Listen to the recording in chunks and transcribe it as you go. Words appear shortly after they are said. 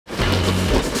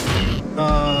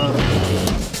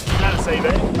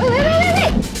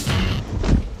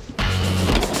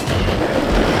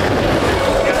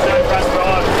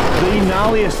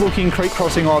looking creek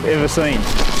crossing I've ever seen.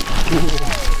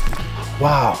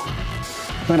 Wow,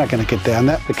 we're not going to get down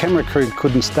that. The camera crew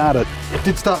couldn't start it. It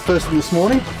did start first thing this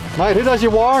morning. Mate, who does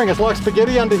your wiring? It's like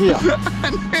spaghetti under here. This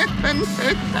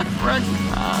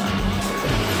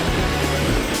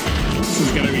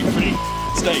is going to be pretty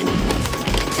steep.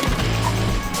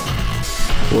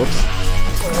 Whoops.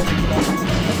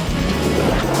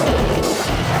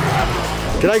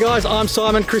 G'day guys, I'm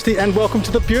Simon Christie and welcome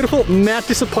to the beautiful Mount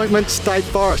Disappointment State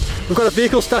Forest. We've got a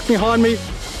vehicle stuck behind me.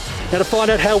 Now to find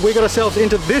out how we got ourselves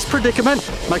into this predicament,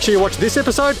 make sure you watch this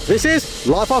episode. This is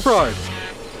Life Off-Road.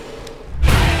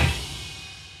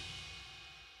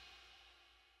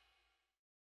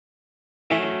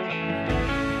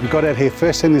 We got out here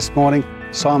first thing this morning.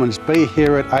 Simon's be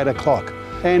here at 8 o'clock.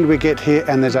 And we get here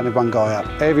and there's only one guy up.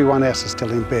 Everyone else is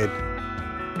still in bed.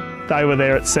 They were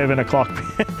there at 7 o'clock,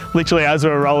 literally as we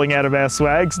were rolling out of our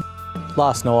swags.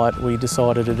 Last night we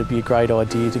decided it'd be a great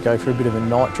idea to go for a bit of a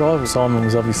night drive. Simon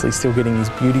was obviously still getting his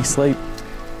beauty sleep.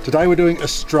 Today we're doing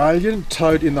Australian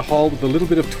toad in the hole with a little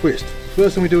bit of twist.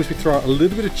 First thing we do is we throw a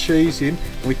little bit of cheese in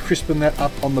and we crispen that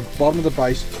up on the bottom of the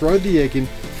base, throw the egg in,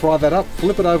 fry that up,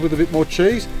 flip it over with a bit more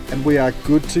cheese and we are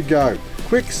good to go.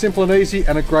 Quick, simple and easy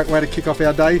and a great way to kick off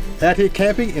our day out here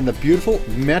camping in the beautiful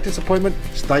Mount Disappointment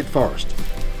State Forest.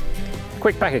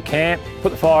 Quick back at camp,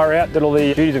 put the fire out, did all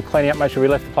the duties of cleaning up, make sure we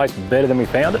left the place better than we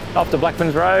found it. Off to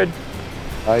Blackman's Road.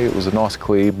 Hey, it was a nice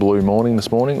clear blue morning this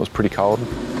morning, it was pretty cold.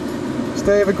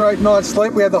 Steve, a great night's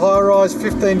sleep. We had the high-rise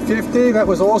 1550, that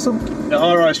was awesome. The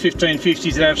high-rise 1550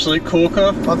 is an absolute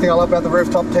corker. One thing I love about the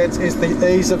rooftop tents is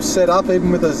the ease of setup.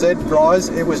 Even with the Z rise,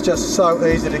 it was just so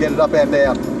easy to get it up and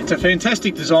down. It's a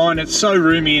fantastic design, it's so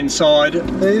roomy inside. You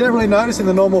don't really notice in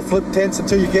the normal flip tents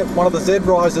until you get one of the Z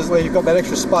rises where you've got that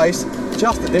extra space,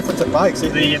 just the difference it makes.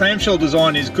 The clamshell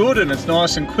design is good and it's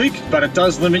nice and quick, but it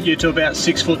does limit you to about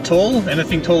 6 foot tall.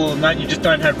 Anything taller than that, you just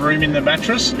don't have room in the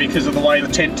mattress because of the way the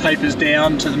tent tapers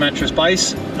down to the mattress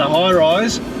base. The high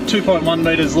rise, 2.1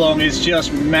 metres long, is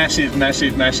just massive,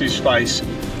 massive, massive space.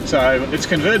 So it's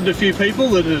converted a few people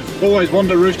that have always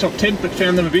wanted a rooftop tent but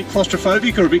found them a bit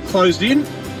claustrophobic or a bit closed in.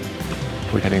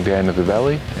 We're heading down to the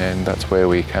valley and that's where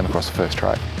we came across the first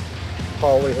trait.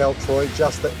 Holy hell, Troy,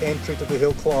 just the entry to the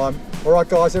hill climb. All right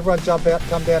guys, everyone jump out,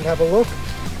 come down, have a look.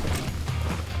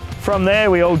 From there,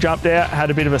 we all jumped out, had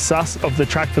a bit of a suss of the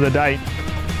track for the day.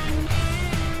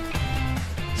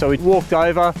 So we walked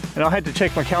over and I had to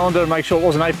check my calendar to make sure it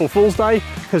wasn't April Fool's Day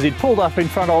because he'd pulled up in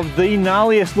front of the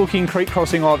gnarliest looking creek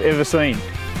crossing I've ever seen.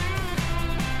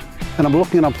 And I'm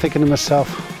looking and I'm thinking to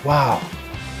myself, wow,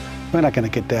 we're not going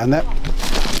to get down that.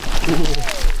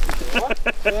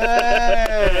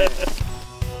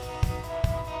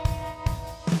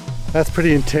 That's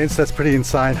pretty intense, that's pretty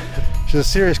insane. It's a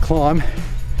serious climb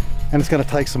and it's going to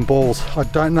take some balls. I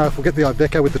don't know if we'll get the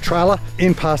Iveco with the trailer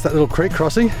in past that little creek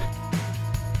crossing.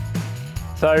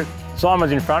 So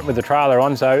Simon's in front with the trailer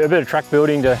on, so a bit of track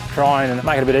building to try and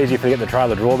make it a bit easier for to get the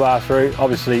trailer drawbar through.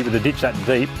 Obviously with the ditch that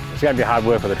deep, it's going to be hard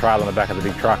work with the trailer on the back of the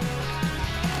big truck.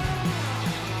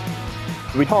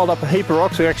 We piled up a heap of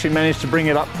rocks. We actually managed to bring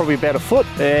it up probably about a foot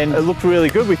and it looked really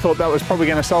good. We thought that was probably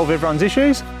going to solve everyone's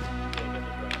issues.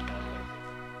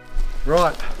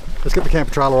 Right, let's get the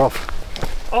camper trailer off.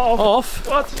 Off?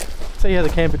 What? See how the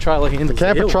camper trailer handles the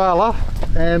camper trailer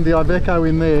and the Iveco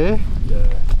in there. Yeah.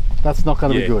 That's not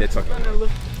going to be good. It's not going to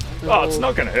hurt. Oh, it's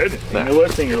not going to hurt anything. The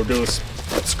worst thing it'll do is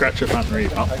scratch the front rear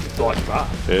up like that.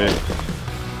 Yeah.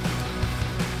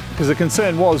 Because the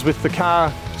concern was with the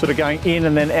car sort of going in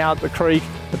and then out the creek,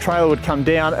 the trailer would come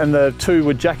down and the two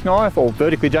would jackknife or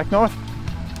vertically jackknife.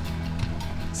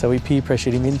 So we peer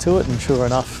pressured him into it and sure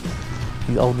enough,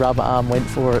 the old rubber arm went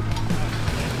for it.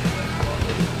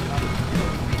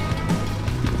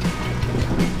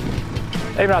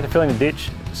 Even after filling the ditch,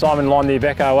 Simon lined the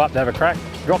Iveco up to have a crack,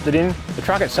 dropped it in. The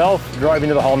truck itself drove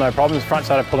into the hole no problems, front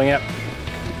started pulling out.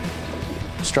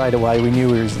 Straight away we knew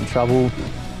we was in trouble.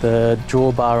 The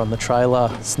drawbar on the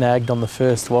trailer snagged on the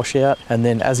first washout and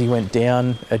then as he went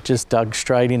down it just dug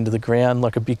straight into the ground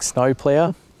like a big snow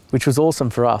plough, which was awesome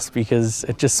for us because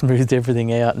it just smoothed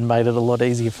everything out and made it a lot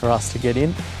easier for us to get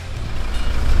in.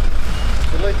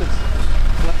 At least it's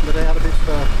flattened it out a bit.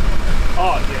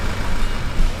 Oh yeah.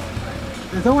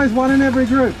 There's always one in every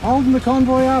group, holding the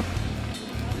convoy up.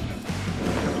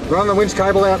 Run the winch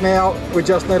cable out now. We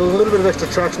just need a little bit of extra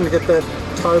traction to get that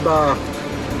tow bar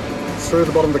through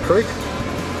the bottom of the creek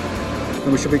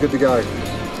and we should be good to go.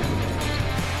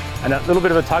 And a little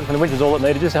bit of a tug from the winch is all it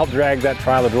needed, just to help drag that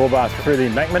trailer drawbar through the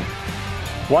embankment.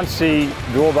 Once the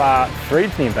drawbar freed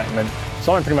from the embankment,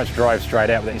 Simon pretty much drove straight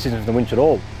out without assistance from the winch at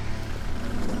all.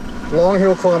 Long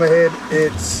hill climb ahead,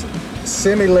 it's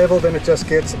semi-level, then it just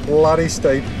gets bloody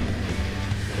steep.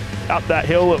 Up that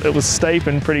hill, it was steep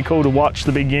and pretty cool to watch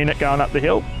the big unit going up the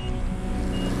hill.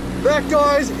 That,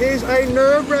 guys, is a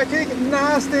nerve-wracking,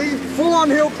 nasty, full-on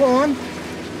hill climb,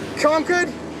 conquered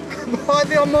by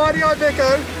the almighty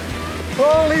Iveco.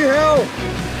 Holy hell!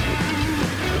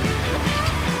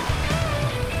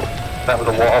 That was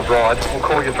a wild ride. We'll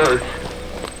call you through.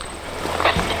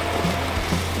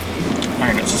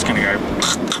 Man, it's just gonna go.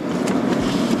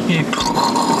 Yeah.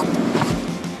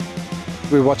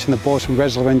 We're watching the boys from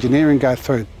Resolve Engineering go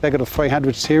through. They've got a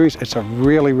 300 series. It's a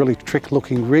really, really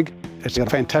trick-looking rig. It's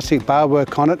got fantastic bar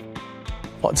work on it.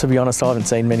 Well, to be honest, I haven't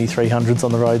seen many 300s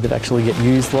on the road that actually get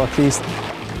used like this.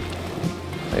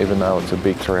 Even though it's a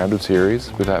big 300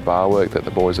 series, with that bar work that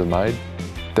the boys have made,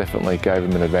 definitely gave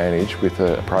them an advantage with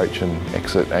the approach and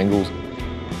exit angles.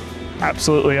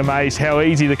 Absolutely amazed how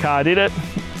easy the car did it.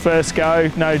 First go,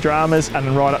 no dramas, and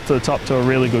then right up to the top to a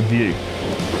really good view.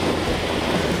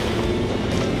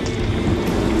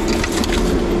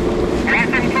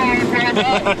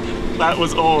 That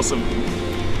was awesome.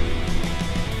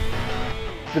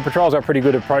 The patrols got a pretty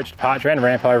good approach to departure and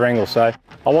ramp over angle, so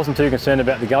I wasn't too concerned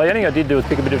about the gully. The only thing I did do was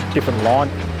pick a bit of a different line.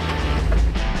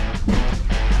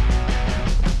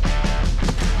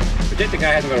 The jet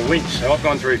car hasn't got a winch, so I've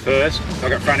gone through first.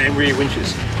 I've got front and rear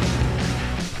winches.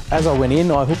 As I went in,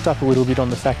 I hooked up a little bit on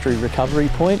the factory recovery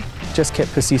point, just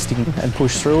kept persisting and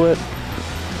pushed through it.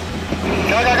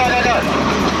 Go, go, go, go, go!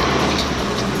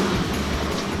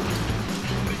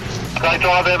 Great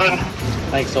drive, Evan.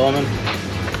 Thanks, Simon.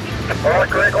 All right,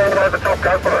 Greg, all the way to the top,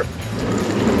 go for it.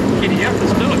 Giddy up,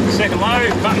 let's do it. Second low,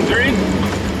 buttons are in.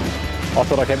 I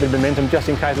thought I kept a bit of momentum just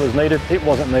in case it was needed. It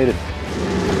wasn't needed.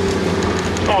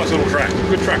 Nice little track.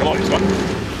 Good track, I like this one.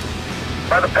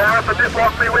 May the power of the dip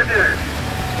lock be with you.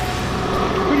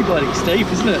 Pretty bloody steep,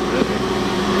 isn't it?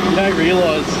 You don't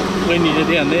realise when you're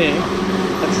down there.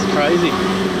 That's crazy.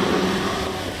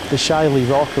 The shaly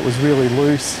rock, it was really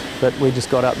loose, but we just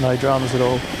got up, no dramas at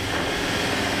all.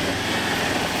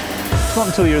 It's not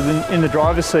until you're in the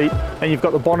driver's seat and you've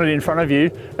got the bonnet in front of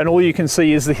you and all you can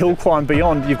see is the hill climb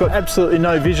beyond. You've got absolutely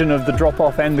no vision of the drop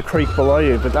off and the creek below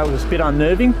you, but that was a bit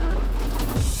unnerving.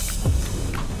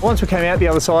 Once we came out the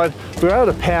other side, we were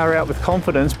able to power out with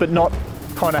confidence, but not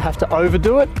kind of have to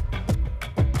overdo it.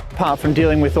 Apart from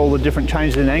dealing with all the different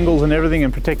changes in angles and everything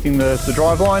and protecting the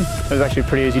drive line, it was actually a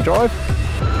pretty easy drive.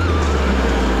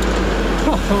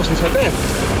 Oh, that wasn't so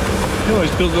bad. You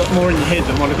always build a lot more in your head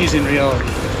than what it is in reality.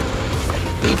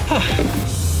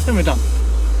 Then we're done.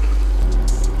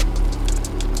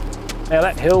 Now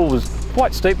that hill was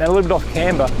quite steep, now a little bit off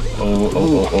camber.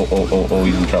 Oh,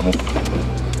 he's in trouble.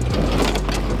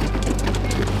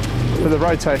 For the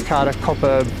road safe car to cop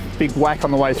a big whack on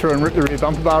the way through and rip the rear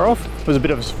bumper bar off was a bit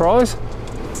of a surprise.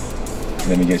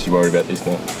 Let me guess you worry about this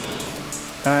now.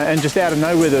 And just out of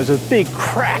nowhere there was a big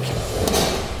crack.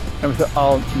 And we thought,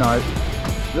 oh no,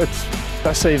 that's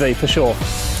CV for sure.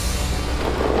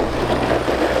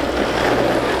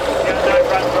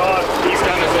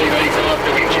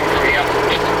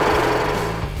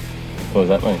 What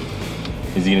does that mean?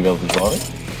 Is he going to be able to drive it?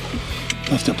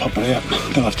 They'll have to pop it out.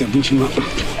 They'll have to winch him up.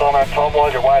 Tom, while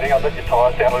you're waiting, I'll let your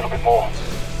tyres down a little bit more.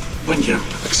 When you're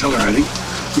accelerating,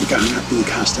 you're going up and the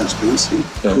car starts bouncing.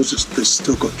 Yeah. Because it's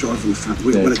still got drive on the front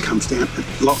wheel. Yeah. When it comes down,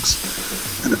 it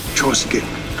locks and it tries to get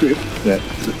grip. Yeah.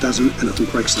 And it doesn't, and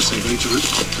it breaks the CV joint.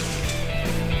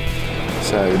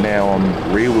 So now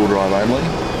I'm rear wheel drive only,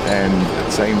 and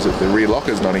it seems that the rear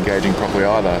locker's not engaging properly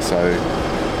either, so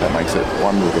that makes it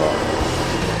one wheel drive.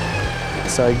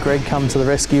 So Greg come to the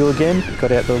rescue again,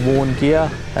 got out the worn gear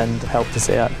and helped us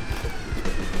out.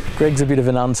 Greg's a bit of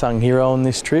an unsung hero on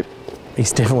this trip.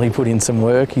 He's definitely put in some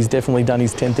work. He's definitely done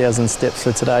his 10,000 steps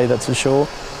for today, that's for sure.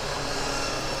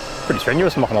 Pretty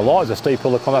strenuous, I'm not going to lie, it's a steep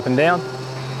hill to climb up and down.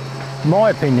 In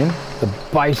my opinion, the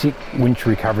basic winch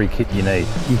recovery kit you need.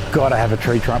 You've got to have a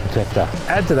tree trunk protector.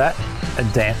 Add to that a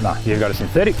dampener. You've got a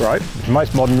synthetic rope, which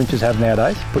most modern winches have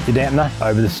nowadays. Put your dampener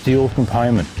over the steel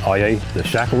component, i.e. the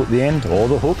shackle at the end or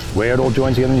the hook, where it all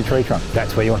joins together in your tree trunk.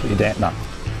 That's where you want to put your dampener.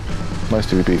 Most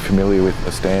of you would be familiar with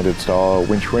a standard style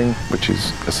winch ring, which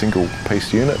is a single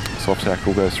piece unit. Soft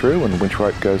shackle goes through and the winch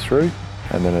rope goes through,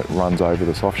 and then it runs over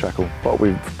the soft shackle. What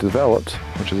we've developed,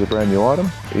 which is a brand new item,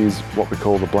 is what we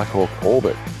call the Black Hawk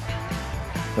Orbit.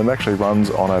 It actually runs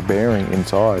on a bearing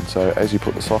inside, so as you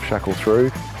put the soft shackle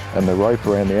through and the rope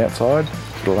around the outside,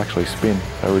 it'll actually spin.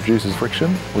 So it reduces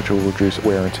friction, which will reduce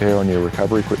wear and tear on your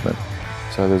recovery equipment.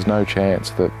 So there's no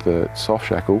chance that the soft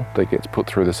shackle that gets put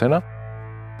through the centre.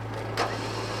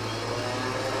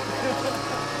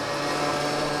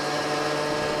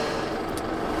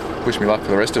 Wish me luck for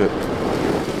the rest of it.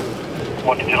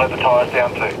 What did you let the tyres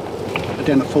down to?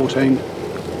 Down at 14.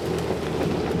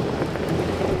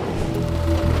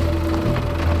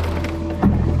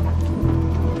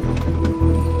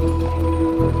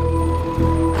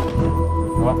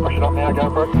 Right, push it up now, go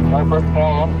for it, power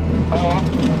on, power on.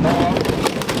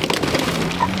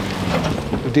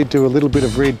 We did do a little bit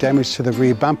of rear damage to the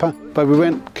rear bumper, but we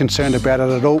weren't concerned about it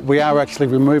at all. We are actually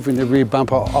removing the rear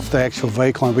bumper off the actual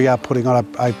vehicle and we are putting on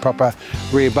a proper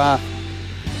rear bar.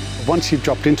 Once you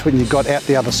dropped into it and you got out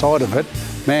the other side of it,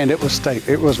 man, it was steep.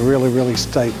 It was really, really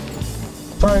steep.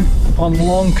 So, on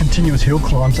long continuous hill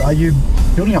climbs, are you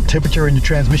building up temperature in your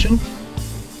transmission?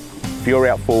 If you're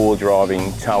out four-wheel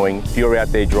driving, towing, if you're out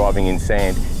there driving in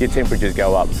sand, your temperatures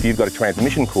go up. If you've got a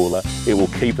transmission cooler, it will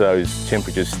keep those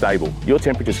temperatures stable. Your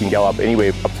temperatures can go up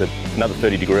anywhere up to another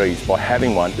 30 degrees. By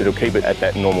having one, it'll keep it at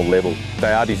that normal level.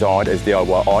 They are designed as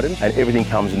DIY items and everything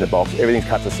comes in the box, everything's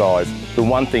cut to size. The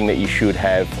one thing that you should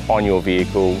have on your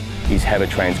vehicle is have a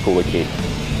trans-cooler kit.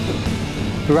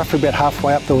 Roughly about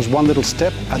halfway up, there was one little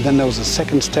step and then there was a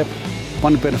second step.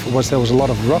 One benefit was there was a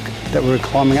lot of rock that we were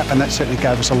climbing up and that certainly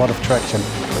gave us a lot of traction.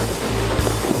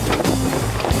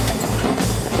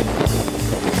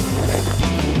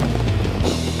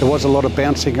 There was a lot of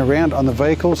bouncing around on the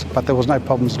vehicles, but there was no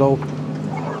problems at all.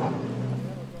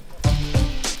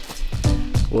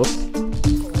 Whoops.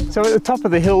 So at the top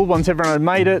of the hill, once everyone had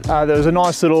made it, there was a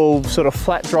nice little sort of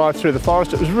flat drive through the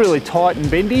forest. It was really tight and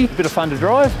bendy, a bit of fun to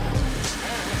drive.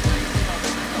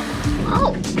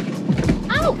 Oh!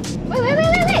 Oh! Wait!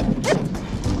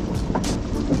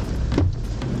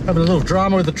 Having a little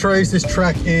drama with the trees, this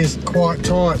track is quite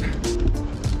tight.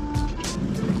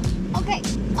 Okay.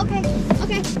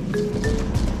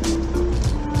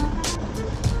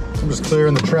 I'm just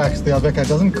clearing the tracks. The Iveco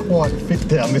doesn't quite fit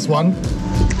down this one.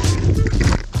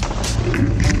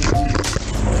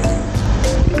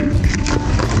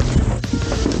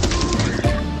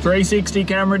 .360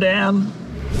 camera down.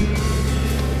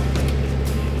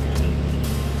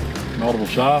 Multiple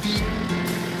shafts.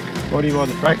 What do you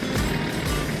want the track?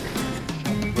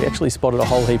 We actually spotted a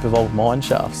whole heap of old mine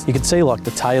shafts. You could see like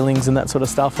the tailings and that sort of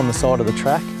stuff on the side of the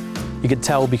track. You could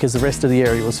tell because the rest of the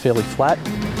area was fairly flat.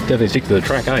 Definitely stick to the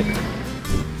track, eh?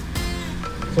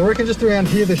 So I reckon just around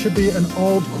here there should be an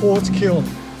old quartz kiln.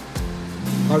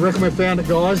 I reckon we've found it,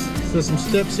 guys. So there's some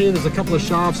steps here, there's a couple of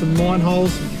shafts and mine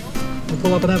holes. We'll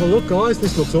pull up and have a look, guys.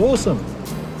 This looks awesome.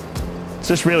 It's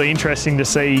just really interesting to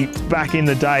see back in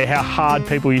the day how hard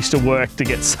people used to work to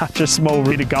get such a small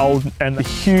bit of gold and a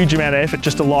huge amount of effort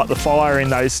just to light the fire in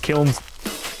those kilns.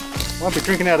 Won't be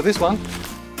drinking out of this one.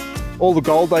 All the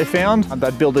gold they found, and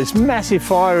they'd build this massive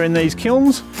fire in these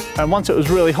kilns, and once it was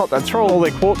really hot they'd throw all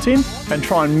their quartz in and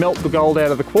try and melt the gold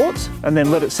out of the quartz and then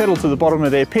let it settle to the bottom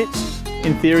of their pits.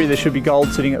 In theory there should be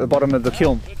gold sitting at the bottom of the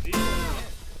kiln.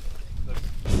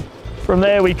 From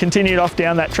there we continued off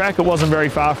down that track. It wasn't very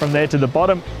far from there to the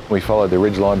bottom. We followed the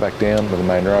ridge line back down to the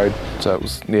main road, so it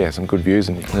was, yeah, some good views,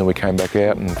 and then we came back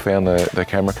out and found the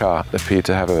camera car that appeared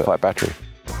to have a flat battery.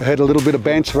 I heard a little bit of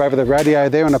banter over the radio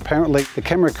there, and apparently the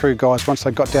camera crew guys, once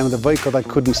they got down to the vehicle, they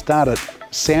couldn't start it.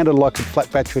 Sounded like a flat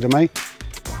battery to me.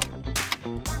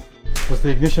 Was the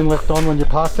ignition left on when you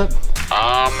parked it?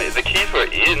 The keys were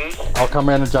in. I'll come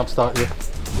around and jump start you.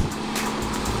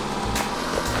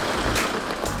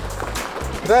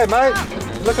 G'day, mate.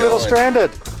 Look a little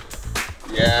stranded.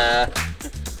 Yeah.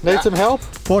 Need some help?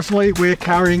 Fortunately, we're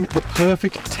carrying the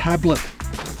perfect tablet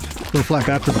for a flat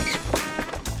battery.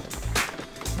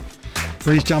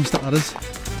 These jump starters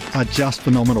are just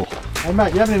phenomenal. Hey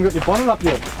mate, you haven't even got your bonnet up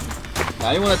yet.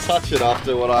 Now you want to touch it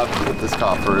after what I've put this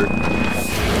car through.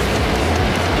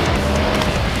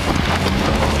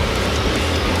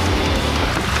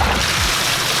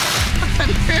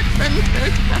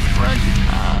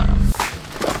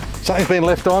 Something's been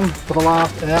left on for the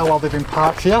last hour while they've been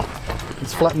parked here.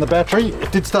 It's flattened the battery.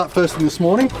 It did start first thing this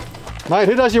morning. Mate,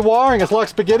 who does your wiring? It's like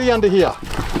spaghetti under here.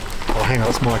 Oh, hang on,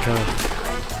 that's my car.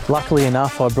 Luckily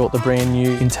enough, I brought the brand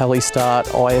new IntelliStart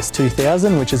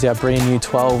IS2000, which is our brand new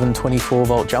 12 and 24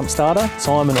 volt jump starter.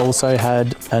 Simon also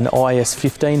had an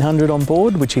IS1500 on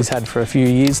board, which he's had for a few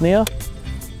years now.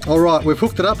 All right, we've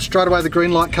hooked it up. Straight away the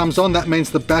green light comes on. That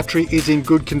means the battery is in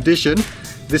good condition.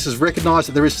 This has recognised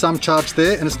that there is some charge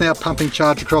there and it's now pumping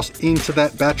charge across into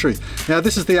that battery. Now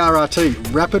this is the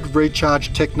RRT, Rapid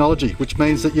Recharge Technology, which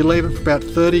means that you leave it for about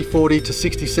 30, 40 to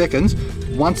 60 seconds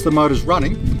once the motor's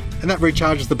running, and that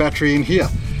recharges the battery in here.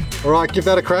 All right, give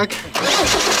that a crack.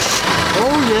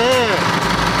 Oh yeah!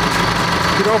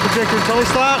 Good old projector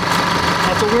IntelliStart.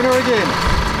 That's a winner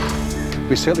again.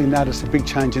 We certainly noticed a big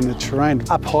change in the terrain.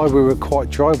 Up high we were quite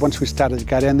dry. Once we started to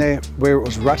go down there, where it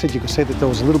was rutted, you could see that there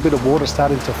was a little bit of water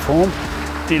starting to form.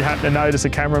 Did happen to notice a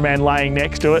cameraman laying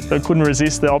next to it, but couldn't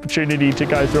resist the opportunity to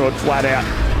go through it flat out.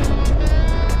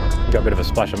 Got a bit of a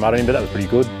splash of mud in, but that was pretty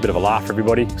good. Bit of a laugh for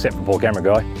everybody, except for poor camera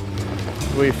guy.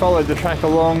 We followed the track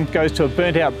along, goes to a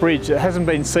burnt out bridge that hasn't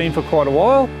been seen for quite a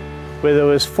while, where there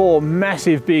was 4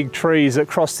 massive big trees that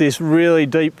crossed this really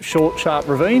deep, short, sharp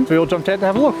ravine. We all jumped out to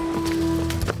have a look.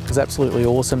 It was absolutely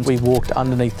awesome. We walked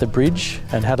underneath the bridge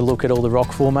and had a look at all the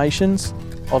rock formations.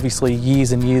 Obviously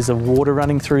years and years of water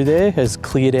running through there has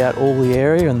cleared out all the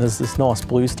area, and there's this nice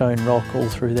bluestone rock all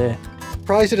through there.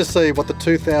 Crazy to see what the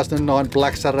 2009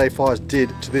 Black Saturday fires did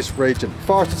to this region. The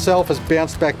forest itself has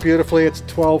bounced back beautifully. It's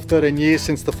 12, 13 years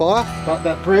since the fire, but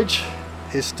that bridge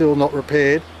is still not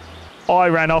repaired. I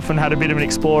ran off and had a bit of an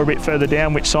explore a bit further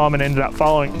down, which Simon ended up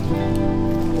following.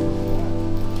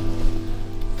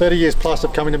 30 years plus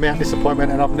of coming to Mount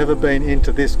Disappointment, and I've never been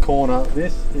into this corner.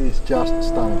 This is just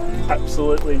stunning.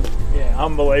 Absolutely, yeah,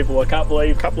 unbelievable. I can't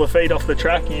believe a couple of feet off the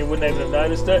track and you wouldn't even have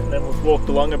noticed it, and then we've walked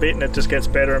along a bit and it just gets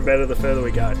better and better the further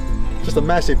we go. Just a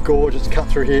massive gorge that's cut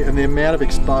through here, and the amount of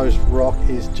exposed rock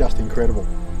is just incredible.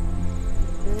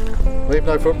 Leave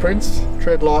no footprints,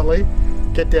 tread lightly.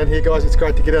 Get down here, guys. It's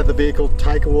great to get out of the vehicle,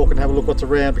 take a walk and have a look what's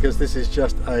around, because this is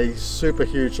just a super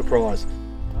huge surprise.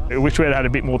 I wish we had a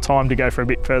bit more time to go for a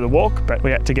bit further walk, but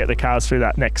we had to get the cars through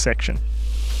that next section.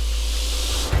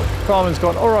 Simon's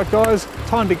gone, all right guys,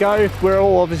 time to go. We're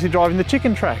all obviously driving the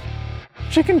chicken track.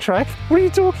 Chicken track? What are you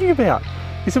talking about?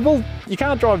 He said, well, you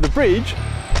can't drive the bridge,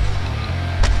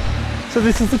 so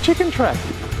this is the chicken track.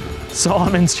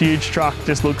 Simon's huge truck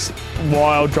just looks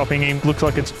wild dropping in, looks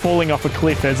like it's falling off a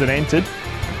cliff as it entered.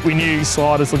 We knew his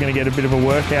sliders were going to get a bit of a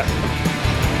workout.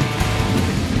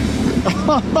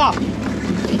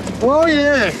 Oh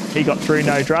yeah! He got through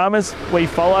no dramas. We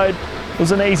followed. It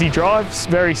was an easy drive,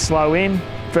 very slow in.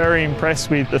 Very impressed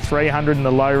with the 300 and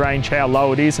the low range, how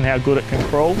low it is and how good it can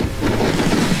crawl.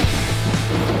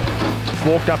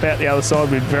 Walked up out the other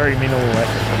side with very minimal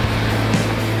effort.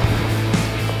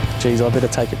 Geez, I better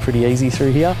take it pretty easy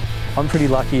through here. I'm pretty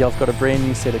lucky I've got a brand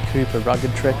new set of Cooper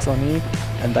rugged treks on here,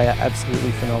 and they are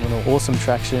absolutely phenomenal. Awesome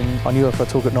traction. I knew if I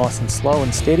took it nice and slow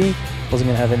and steady, I wasn't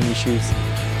going to have any issues.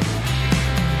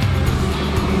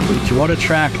 What a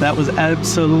track. That was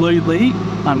absolutely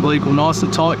unbelievable. Nice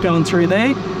and tight going through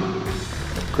there.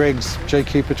 Greg's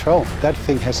GQ Patrol, that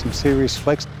thing has some serious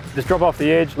flex. Just drop off the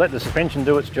edge, let the suspension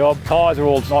do its job. Tyres are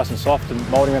all nice and soft and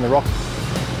moulding around the rocks.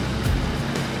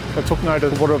 I took note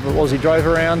of whatever it was he drove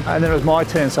around, and then it was my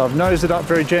turn, so I've nosed it up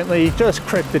very gently, just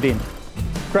crept it in.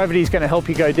 Gravity's going to help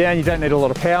you go down, you don't need a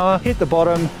lot of power. Hit the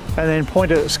bottom and then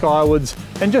point it skywards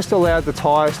and just allowed the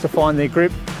tyres to find their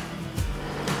grip.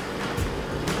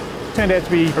 Turned out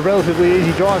to be a relatively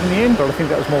easy drive in the end, but I think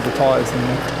that was more the tyres than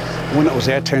that. When it was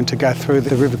our turn to go through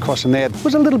the river crossing there, it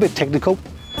was a little bit technical.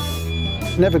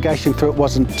 Navigation through it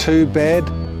wasn't too bad,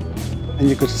 and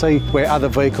you could see where other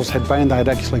vehicles had been. They'd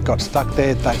actually got stuck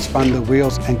there, they'd spun the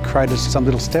wheels and created some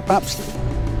little step-ups.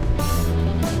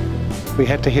 We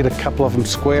had to hit a couple of them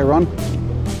square on,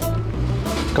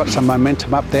 got some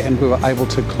momentum up there, and we were able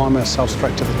to climb ourselves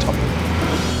straight to the top.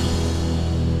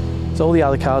 So all the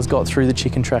other cars got through the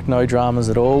chicken track, no dramas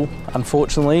at all.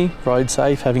 Unfortunately, road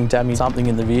safe, having damaged something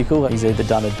in the vehicle. He's either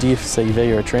done a diff,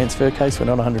 CV or a transfer case, we're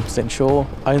not 100% sure.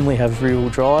 Only have rear-wheel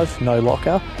drive, no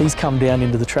locker. He's come down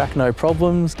into the track, no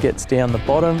problems, gets down the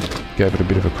bottom. Gave it a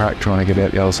bit of a crack trying to get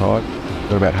out the other side.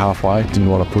 Got about halfway, didn't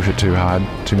want to push it too hard,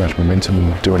 too much momentum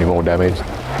and do any more damage.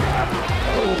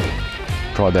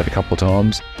 Tried that a couple of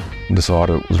times and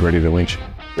decided it was ready to winch.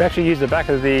 We actually used the back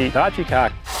of the Archie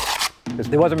car.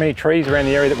 There wasn't many trees around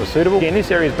the area that were suitable. Again,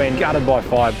 this area has been gutted by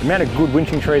fire. The amount of good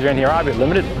winching trees around here are a bit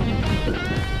limited.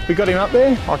 We got him up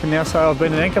there. I can now say I've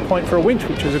been an anchor point for a winch,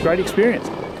 which was a great experience.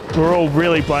 We're all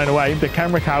really blown away. The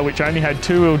camera car, which only had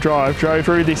two-wheel drive, drove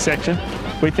through this section.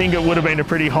 We think it would have been a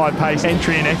pretty high-paced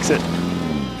entry and exit.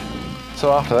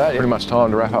 So after that, pretty much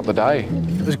time to wrap up the day.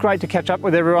 It was great to catch up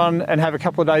with everyone and have a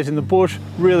couple of days in the bush.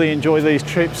 Really enjoy these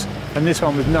trips, and this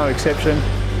one was no exception.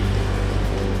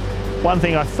 One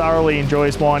thing I thoroughly enjoy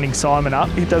is winding Simon up.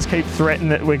 He does keep threatening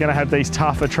that we're going to have these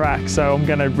tougher tracks, so I'm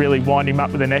going to really wind him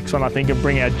up with the next one, I think, and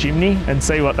bring our Jimny and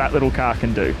see what that little car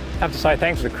can do. I have to say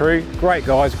thanks to the crew. Great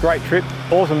guys, great trip.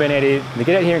 Awesome being out here. To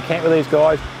get out here and camp with these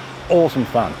guys, awesome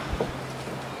fun.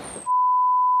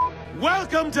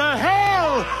 Welcome to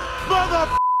hell,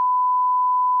 mother.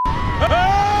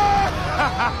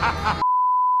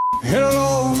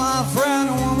 Hello, my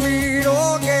friend, we'll meet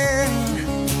again.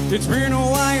 It's been a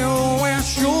while, where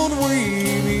should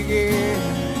we begin?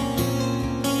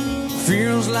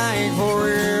 feels like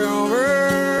forever.